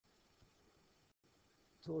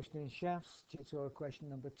Torsion in shafts, tutorial question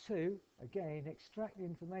number 2. Again, extract the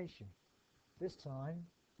information. This time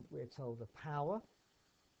we're told the power,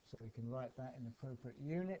 so we can write that in appropriate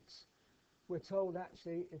units. We're told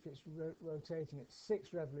actually if it's rotating at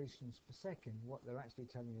 6 revolutions per second, what they're actually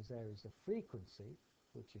telling us there is the frequency,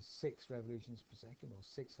 which is 6 revolutions per second or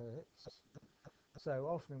 6 hertz. So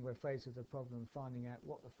often we're faced with the problem of finding out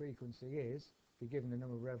what the frequency is. If you're given the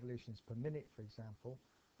number of revolutions per minute, for example,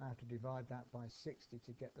 I have to divide that by 60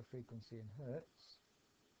 to get the frequency in hertz.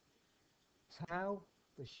 Tau,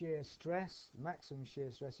 the shear stress, the maximum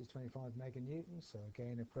shear stress is 25 meganewtons, so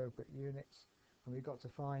again appropriate units. And we've got to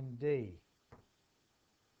find D.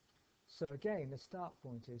 So again, the start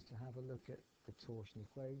point is to have a look at the torsion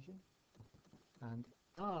equation. And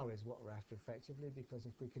R is what we're after effectively, because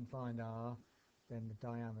if we can find R, then the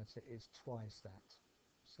diameter is twice that.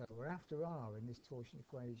 So we're after R in this torsion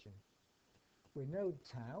equation. We know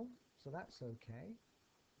tau, so that's okay.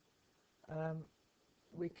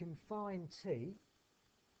 We can find T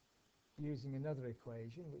using another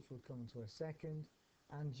equation, which we'll come to a second,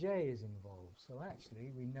 and J is involved. So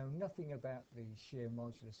actually, we know nothing about the shear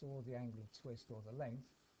modulus or the angle of twist or the length,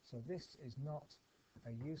 so this is not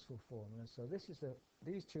a useful formula. So this is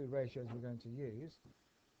these two ratios we're going to use.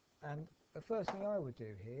 And the first thing I would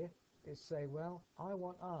do here is say, well, I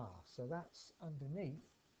want R, so that's underneath.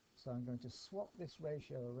 So I'm going to swap this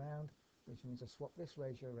ratio around, which means I swap this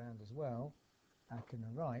ratio around as well. I can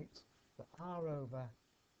write that R over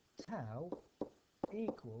tau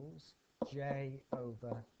equals J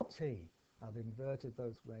over T. I've inverted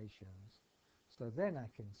both ratios. So then I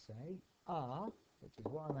can say R, which is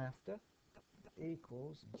what I'm after,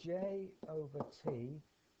 equals J over T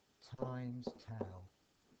times tau.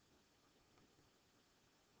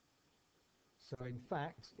 So in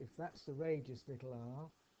fact, if that's the radius little r,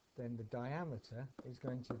 then the diameter is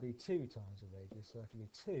going to be 2 times the radius. So that will be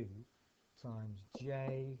 2 times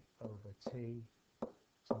J over T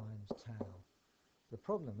times tau. The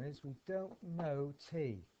problem is we don't know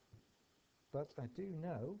T, but I do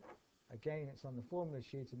know, again it's on the formula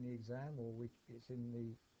sheet in the exam, or it's in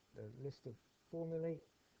the list of formulae,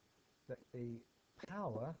 that the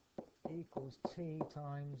power equals T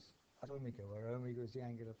times omega, where omega is the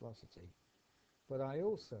angular velocity. But I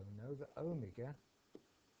also know that omega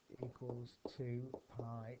equals 2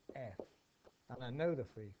 pi f. And I know the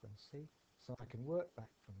frequency, so I can work back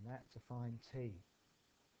from that to find T.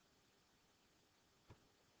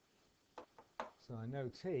 So I know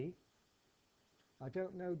T. I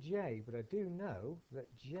don't know J, but I do know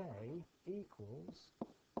that J equals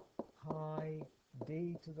pi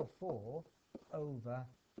d to the 4 over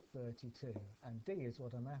 32. And D is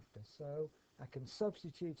what I'm after. So I can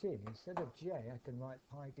substitute in, instead of J, I can write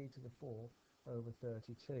pi d to the 4 over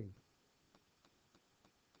 32.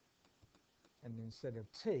 And instead of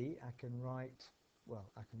T, I can write,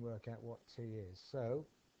 well, I can work out what T is. So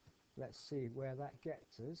let's see where that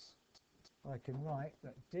gets us. I can write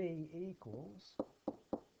that D equals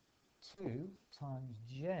 2 times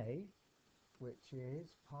J, which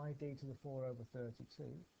is pi d to the 4 over 32.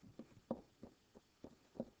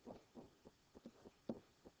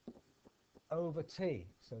 Over T,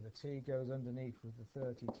 so the T goes underneath with the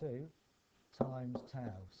 32, times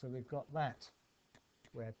tau. So we've got that,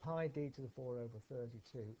 where pi d to the 4 over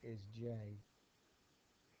 32 is J.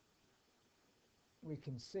 We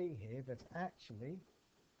can see here that actually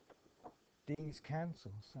D's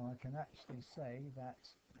cancel, so I can actually say that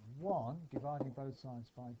 1 dividing both sides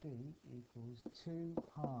by D equals 2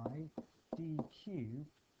 pi d cubed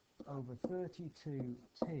over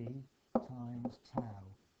 32t times tau.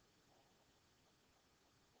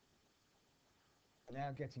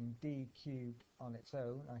 Now getting d cubed on its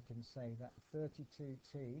own, I can say that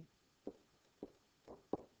 32t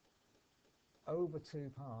over 2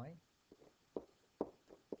 pi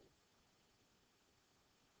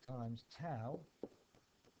times tau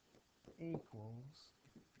equals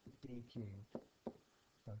d cubed.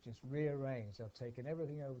 So I've just rearranged. I've taken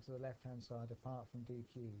everything over to the left-hand side apart from d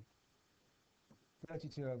cubed.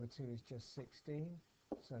 32 over 2 is just 16.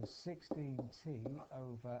 So 16t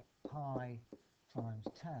over pi times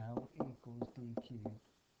tau equals d cubed.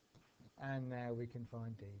 And now we can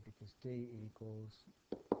find d, because d equals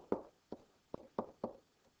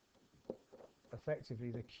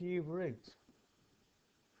effectively the cube root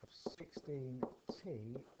of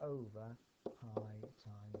 16t over pi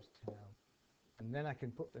times tau. And then I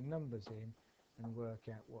can put the numbers in and work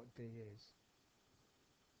out what d is.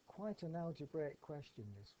 Quite an algebraic question,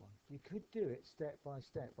 this one. You could do it step by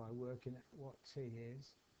step by working at what t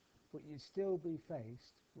is, but you'd still be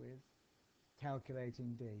faced with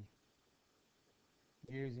calculating d.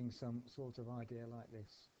 using some sort of idea like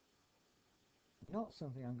this. Not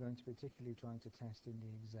something I'm going to particularly trying to test in the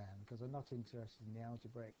exam, because I'm not interested in the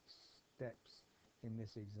algebraic steps in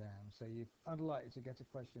this exam, so you're unlikely to get a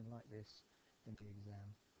question like this in the exam.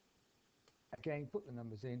 Again, put the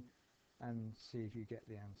numbers in and see if you get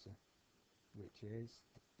the answer, which is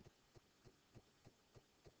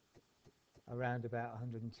around about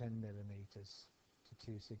 110 millimeters to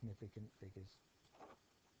two significant figures.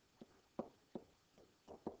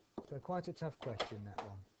 So quite a tough question, that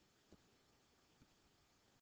one.